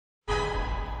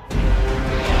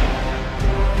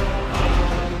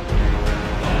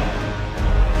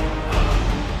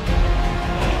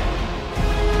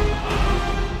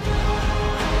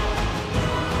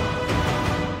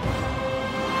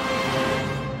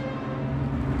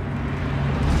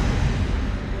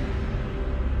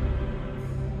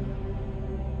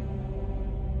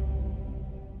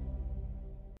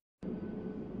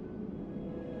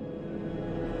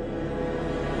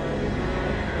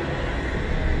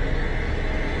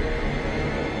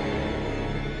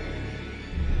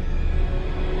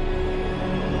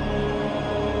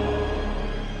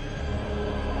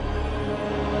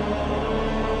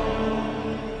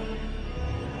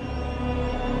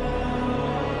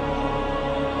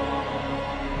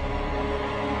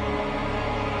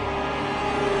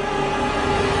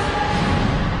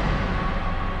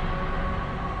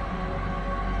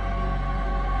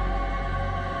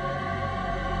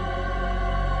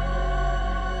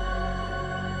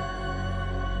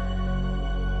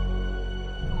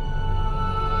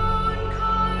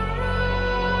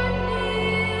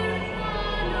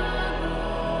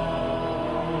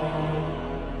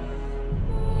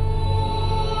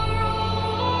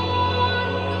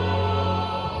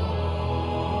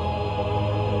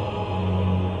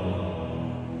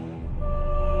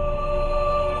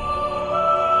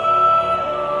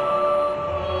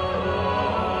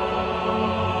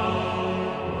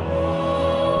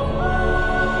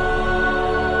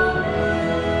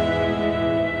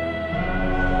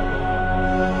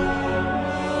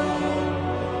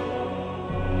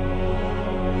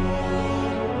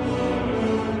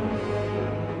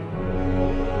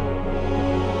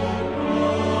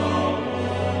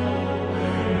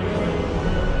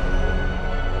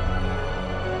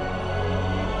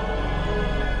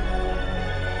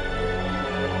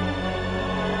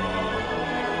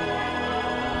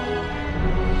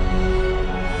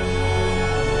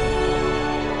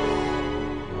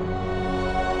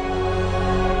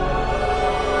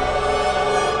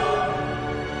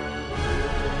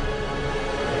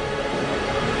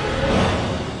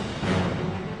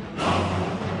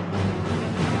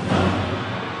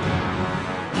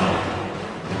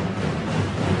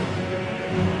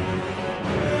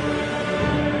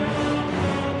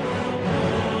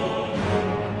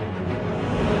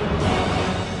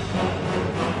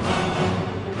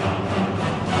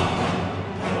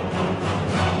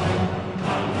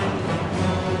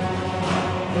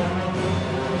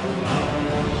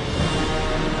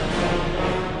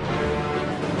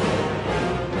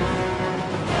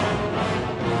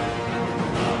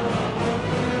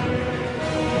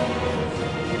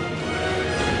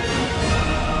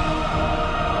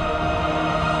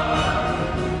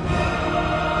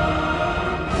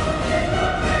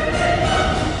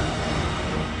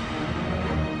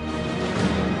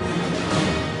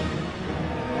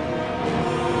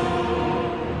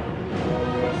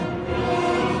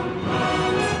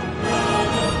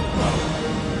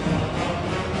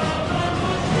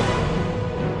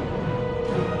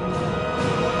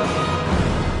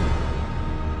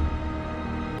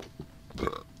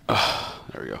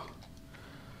There we go.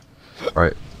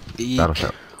 Alright, battle Eek.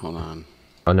 shop. Hold on.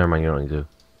 Oh, never mind, you don't need to.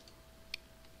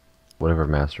 Whatever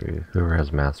mastery. Whoever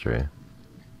has mastery.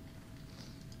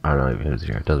 I don't know even who's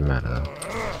here. It doesn't matter though.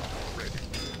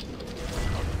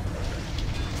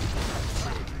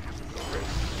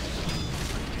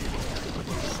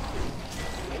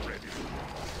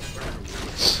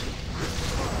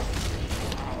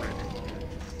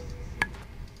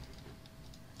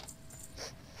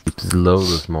 It's low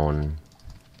this morning.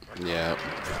 Yeah.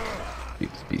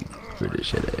 Speak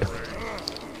British today.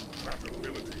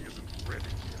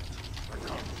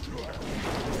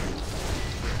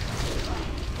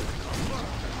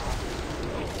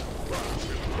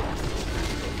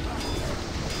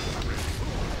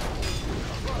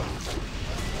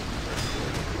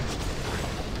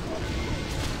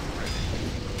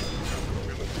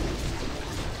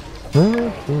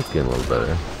 It's getting a little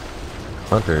better.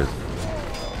 Hunter is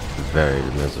very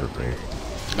miserable.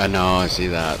 I know, I see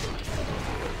that.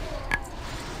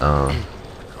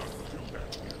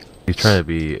 He's trying to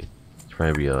be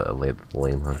a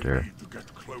lame hunter.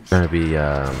 Trying to be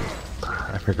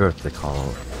I forget what they call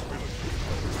him.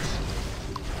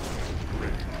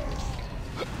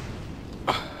 I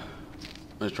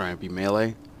was trying to be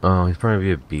melee. Oh, he's trying to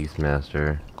be a beast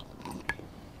master.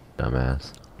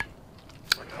 Dumbass.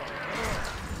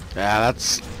 Yeah,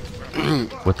 that's.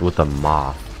 with a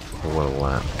moth.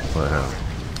 What?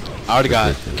 I already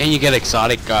got. Can you get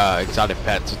exotic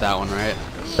pets with that one, right?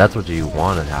 That's what you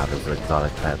want to have is an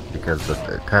exotic pet, because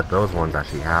those ones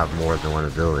actually have more than one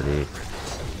ability,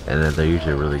 and then they're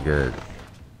usually really good.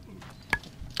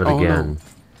 But again,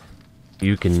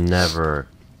 you can never.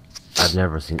 I've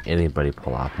never seen anybody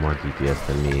pull off more DPS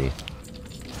than me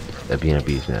at being a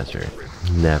Beastmaster.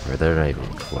 Never. They're not even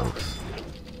close.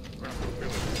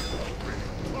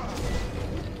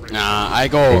 Nah, I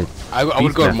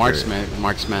would go to marksman.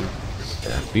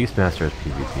 Yeah, Beastmaster is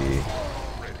PvP.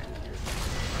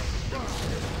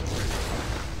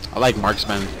 I like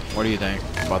marksman. What do you think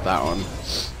about that one?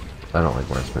 I don't like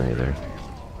marksman either.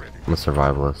 I'm a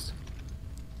survivalist.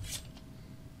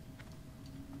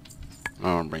 I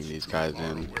want to bring these guys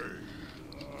in.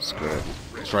 Screw it.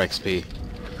 It's for XP.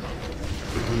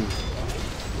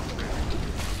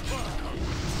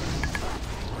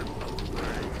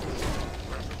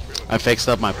 I fixed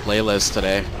up my playlist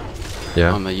today.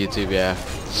 Yeah. On the YouTube, yeah.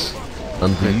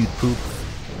 On the YouTube.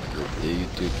 The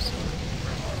YouTubes.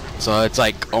 So it's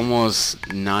like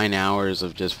almost 9 hours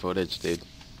of just footage, dude.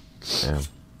 Yeah.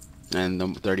 And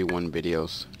the 31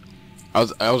 videos.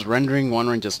 I was rendering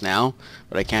one just now,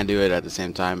 but I can't do it at the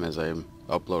same time as I'm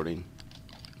uploading.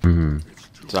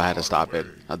 So I had to stop it.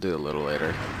 I'll do it a little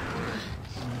later.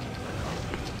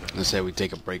 Let's say we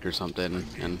take a break or something,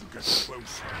 and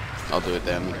I'll do it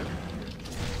then.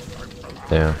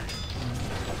 Yeah.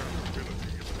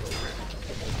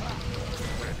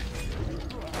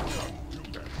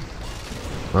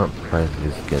 Well, probably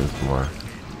just getting some more.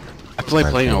 I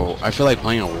feel like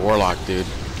playing a warlock, dude.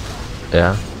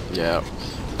 Yeah. Yeah.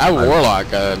 I have a warlock,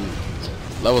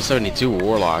 level 72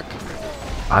 warlock.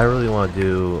 I really want to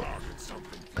do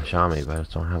a shaman, but I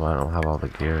don't have all the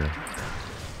gear.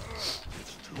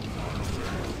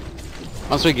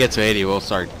 Once we get to 80, we'll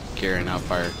start gearing up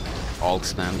our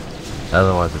alts then.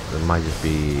 Otherwise, it might just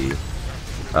be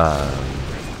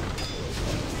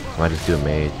might just do a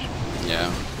mage.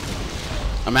 Yeah.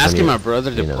 I'm asking my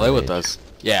brother to play with us.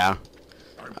 Yeah.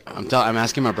 I'm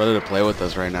asking my brother to play with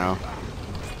us right now.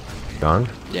 John?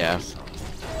 Yeah.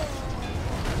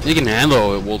 You can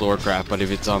handle World of Warcraft, but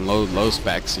if it's on low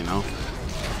specs, you know.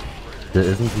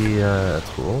 Isn't he at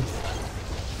school?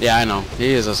 Yeah, I know.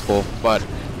 He is at school, but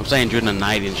I'm saying during the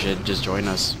night and shit, just join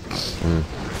us.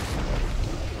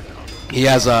 He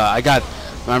has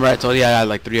remember I told you I had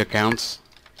like 3 accounts?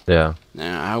 Yeah.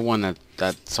 Yeah, I have one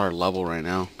that's our level right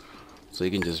now. So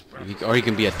you can just, or he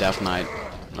can be a Death Knight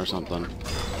or something.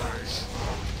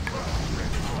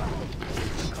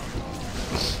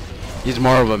 He's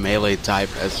more of a melee type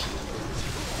as.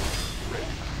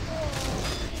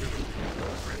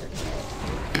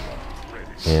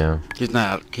 Yeah.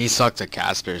 He sucks at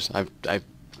casters. I've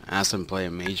asked him to play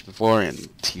a mage before, and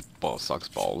he sucks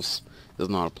balls.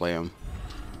 Doesn't know how to play him.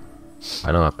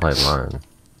 I know I played mine.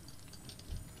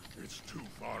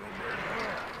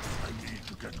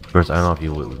 Of course, I don't know if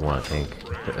you would want to think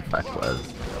if I was.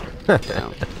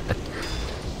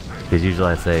 Because usually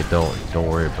I say don't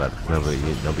worry about it. Nobody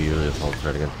usually will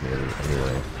start against me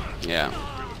anyway. Yeah.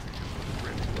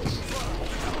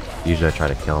 Usually I try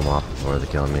to kill them off before they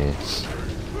kill me.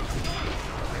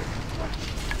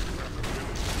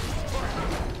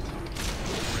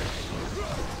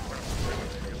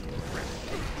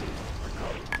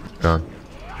 Gone.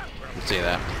 Let's see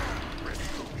that.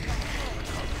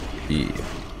 Yeah,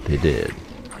 they did.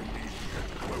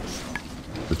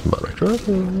 This mother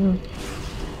trucker.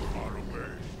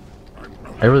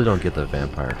 I really don't get the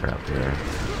vampire crap here.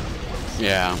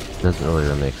 Yeah. Doesn't really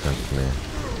make sense to me.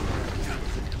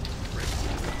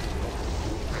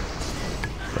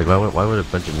 Like, why would a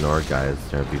bunch of Nord guys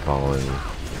be following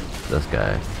this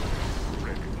guy?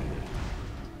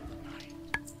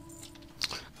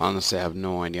 Honestly, I have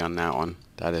no idea on that one.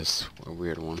 That is a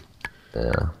weird one.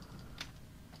 Yeah.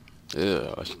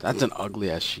 Ew, that's an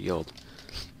ugly ass shield.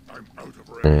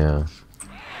 Yeah.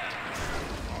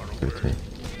 Give it to me.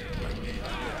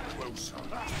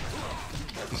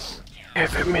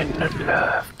 Every minute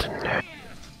left tonight.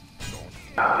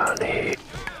 Honey.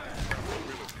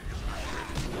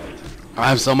 I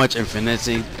have so much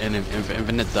infinity and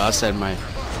infinite dust at my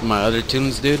other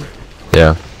tunes, dude.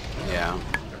 Yeah. Yeah.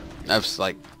 That's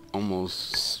like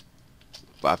almost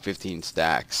about 15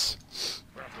 stacks.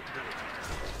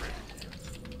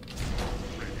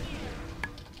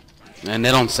 And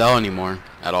they don't sell anymore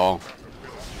at all.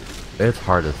 It's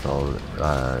hard to sell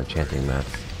chanting mats.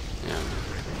 Yeah.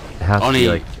 It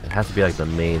has to be like the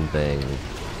main thing.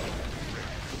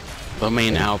 The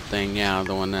main out thing, yeah,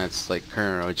 the one that's like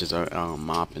current, which is a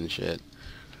mop and shit.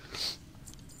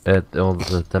 Well,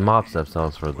 the mob stuff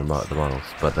sells for the models,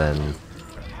 but then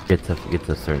get to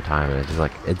a certain time, and it's just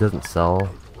like it doesn't sell.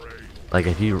 Like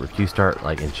if you start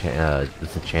like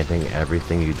just enchanting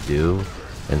everything you do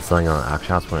and selling on auction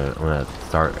house when it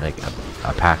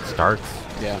a pack starts.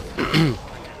 Yeah.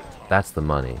 That's the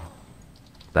money.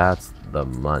 That's the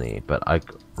money. But I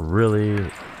really,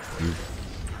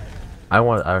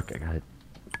 like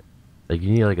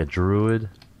you need like a druid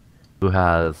who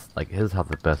has like his have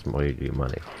the best way to do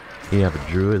money. You have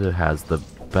a druid that has the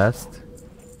best,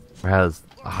 or has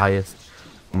the highest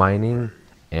mining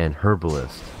and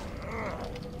herbalist,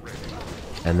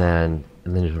 and then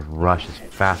just rush as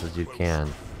fast as you can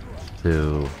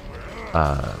to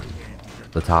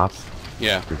the top.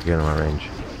 Yeah. To get in my range.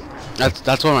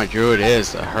 That's what my druid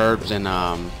is. Herbs and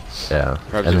yeah.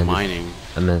 Herbs and mining.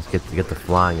 And then get the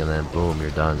flying, and then boom, you're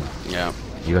done. Yeah.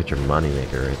 You got your money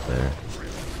maker right there.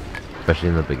 Especially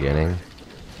in the beginning.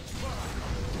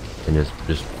 And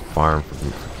just farm for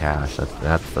cash.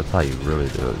 That's how you really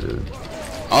do it, dude.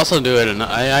 Also do it, and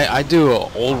I do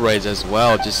old raids as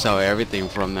well. Just sell everything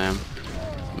from them.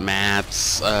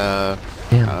 Mats,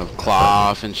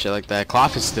 cloth and shit like that.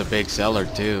 Cloth is the big seller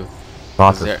too.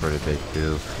 Cloth is pretty big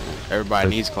too. Everybody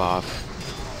needs cloth,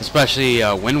 especially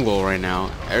Windwool right now.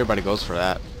 Everybody goes for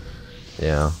that.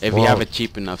 Yeah. If you have it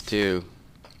cheap enough too.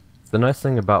 The nice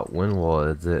thing about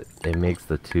Windwool is it makes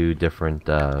the two different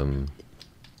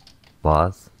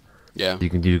cloths. Yeah. You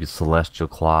can do Celestial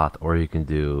Cloth, or you can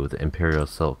do the Imperial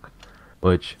Silk.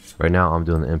 Which right now I'm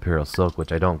doing the Imperial Silk,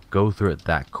 which I don't go through it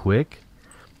that quick.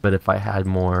 But if I had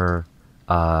more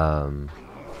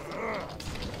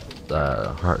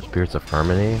Spirits of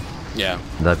Harmony, yeah,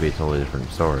 that'd be a totally different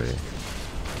story.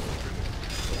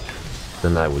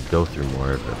 Then I would go through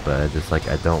more of it, but I just like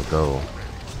I don't go.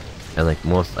 And like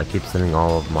I keep sending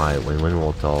all of my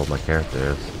Windwool to all of my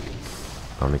characters.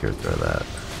 I'll make her throw that.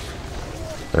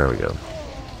 There we go.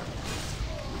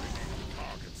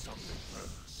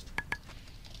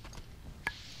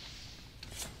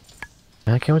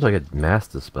 Man, I can't wait till I get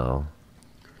Master Spell.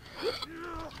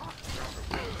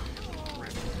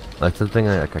 Like the thing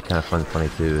that I kind of find funny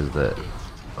too is that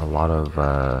a lot of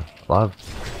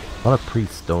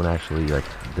priests don't actually like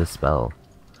dispel.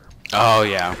 Oh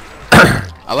yeah.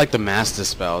 I like the master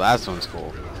spell. That one's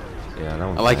cool. Yeah, that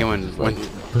one's I like it when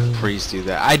priests do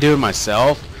that. I do it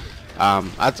myself.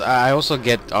 I also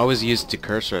always use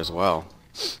decursor as well.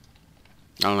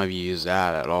 I don't know if you use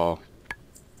that at all.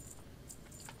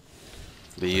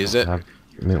 Do you use it? What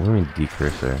do you mean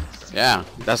decursor? Yeah,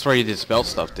 that's where you dispel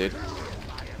stuff, dude.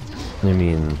 You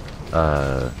mean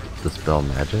dispel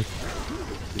magic?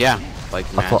 Yeah,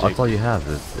 like magic. That's all you have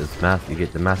is math. You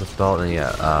get the master spell, and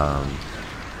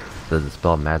the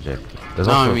dispel magic. There's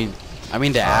no, also, I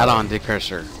mean the add-on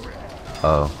decursor.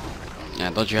 Oh.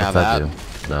 Yeah, don't you have that?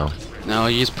 No. No,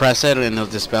 you just press it and it'll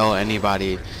dispel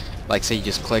anybody. Like say you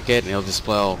just click it and it'll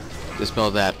dispel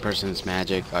that person's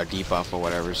magic or debuff or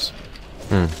whatever's.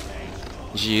 You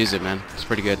should use it, man. It's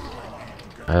pretty good.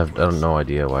 I have no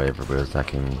idea why everybody's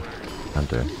attacking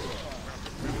Hunter.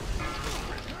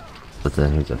 But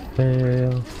then he's a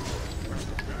fail.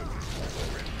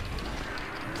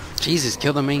 Jesus,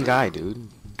 kill the main guy, dude.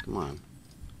 Come on.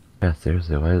 Yeah,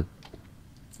 seriously, why?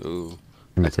 Ooh.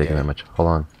 I'm not taking that much. Hold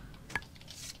on.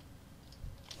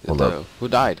 Hold up. Who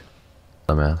died?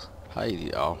 Dumbass.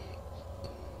 Hi. Oh.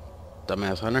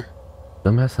 Dumbass hunter.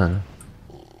 Dumbass hunter.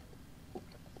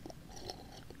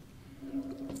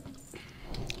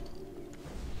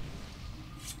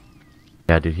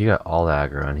 Yeah, dude, he got all the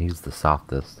aggro and he's the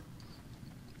softest.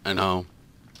 I know.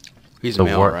 He's The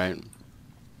male, right?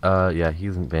 Yeah,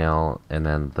 he's male, and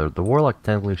then the warlock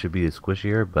technically should be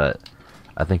squishier, but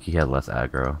I think he had less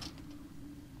aggro.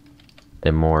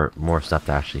 And more stuff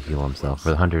to actually heal himself.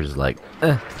 Where the hunter's is like,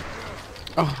 eh.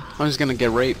 Oh, I'm just gonna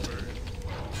get raped.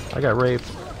 I got raped.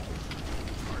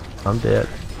 I'm dead.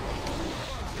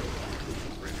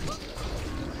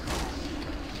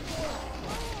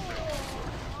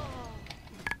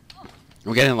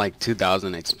 I'm getting like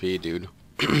 2,000 XP, dude.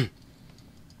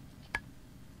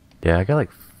 Yeah, I got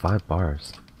like 5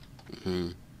 bars.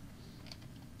 You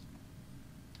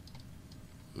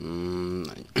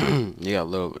got a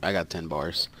little. I got 10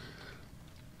 bars.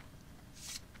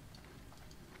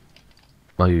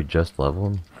 Oh, you just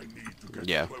leveled him?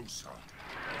 Yeah.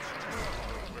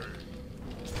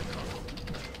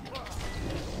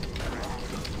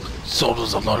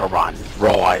 Soldiers of Northrend,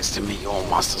 raw eyes to me, your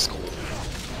master school.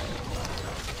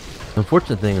 The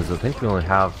unfortunate thing is, I think we only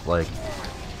have like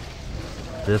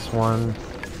this one.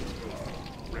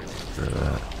 I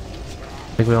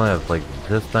think we only have like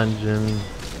this dungeon,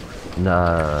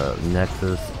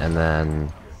 Nexus, and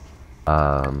then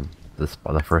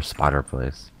the first spider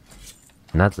place,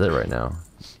 and that's it right now.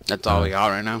 That's all we got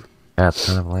right now. Yeah, it's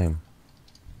kind of lame.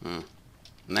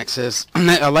 Nexus.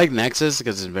 I like Nexus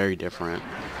because it's very different.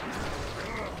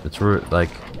 It's like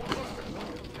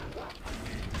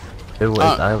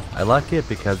I like it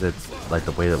because it's like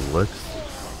the way it looks.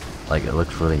 Like it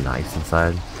looks really nice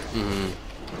inside.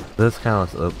 This kind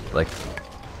of like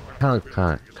kind of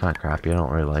crappy. I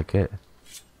don't really like it.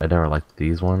 I never liked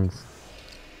these ones.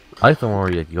 I like the one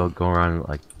where you go around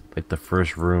like the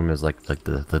first room is like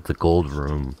the gold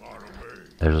room.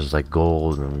 There's just like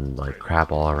gold and like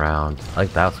crap all around.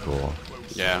 Like that's cool.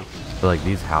 Yeah. But like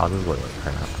these houses look like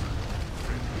crap.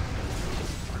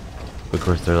 Of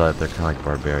course they're kind of like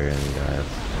barbarian guys.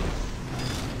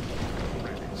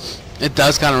 It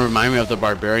does kind of remind me of the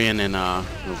barbarian in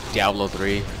Diablo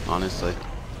 3, honestly.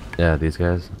 Yeah, these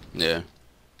guys. Yeah.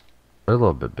 They're a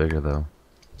little bit bigger though.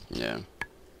 Yeah.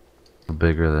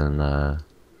 Bigger than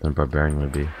barbarian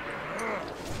would be.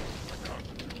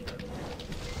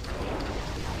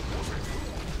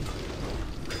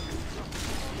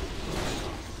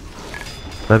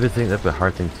 That'd be a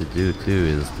hard thing to do too,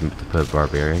 is to put a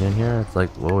barbarian in here. It's like,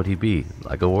 what would he be?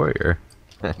 Like a warrior.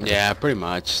 Yeah, pretty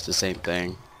much the same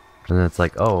thing. And then it's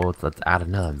like, oh, let's add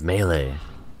another melee.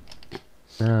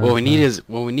 What we need is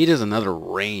another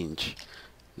range.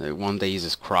 The one that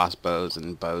uses crossbows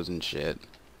and bows and shit.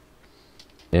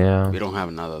 Yeah. We don't have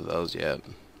another of those yet.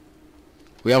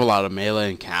 We have a lot of melee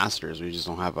and casters. We just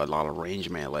don't have a lot of range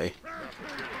melee.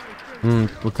 Well,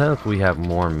 technically we have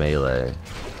more melee,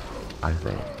 I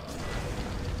think.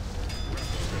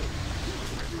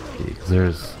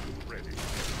 Because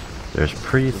there's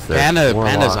priests.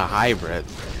 Panda's a hybrid.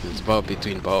 It's both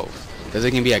between both. Because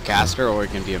it can be a caster or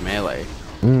it can be a melee.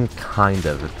 Kind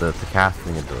of. The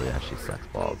casting ability actually sucks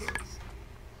balls.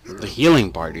 The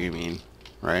healing part, you mean,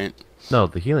 right? No,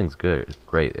 the healing's good. It's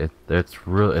great. It's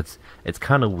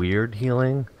kind of weird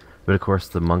healing, but of course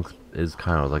the monk is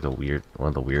kind of like one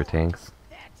of the weird tanks.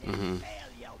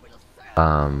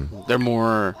 They're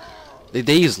more.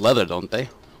 They use leather, don't they?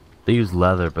 They use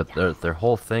leather, but their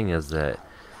whole thing is that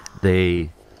they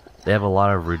have a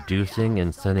lot of reducing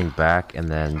and sending back, and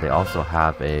then they also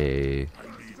have a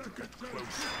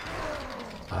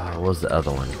what was the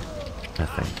other one? I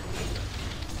think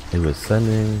it was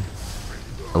sending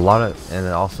a lot of, and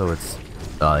also it's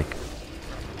like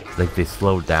they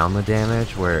slow down the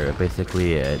damage, where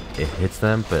basically it hits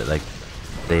them, but like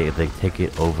they take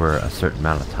it over a certain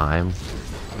amount of time.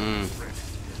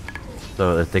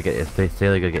 So if they say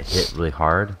they're gonna get hit really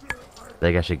hard,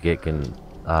 they actually can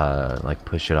like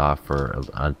push it off for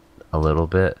a little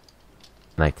bit,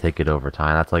 and like take it over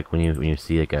time. That's like when you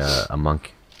see like a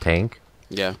monk tank.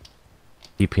 Yeah.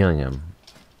 Keep healing him,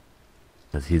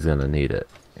 because he's gonna need it.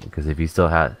 Because if he still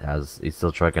he's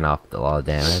still trucking off a lot of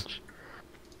damage,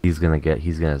 he's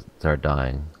gonna start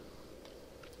dying.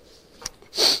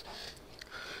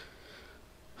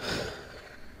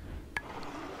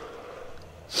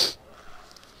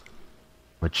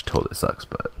 Which totally sucks,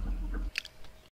 but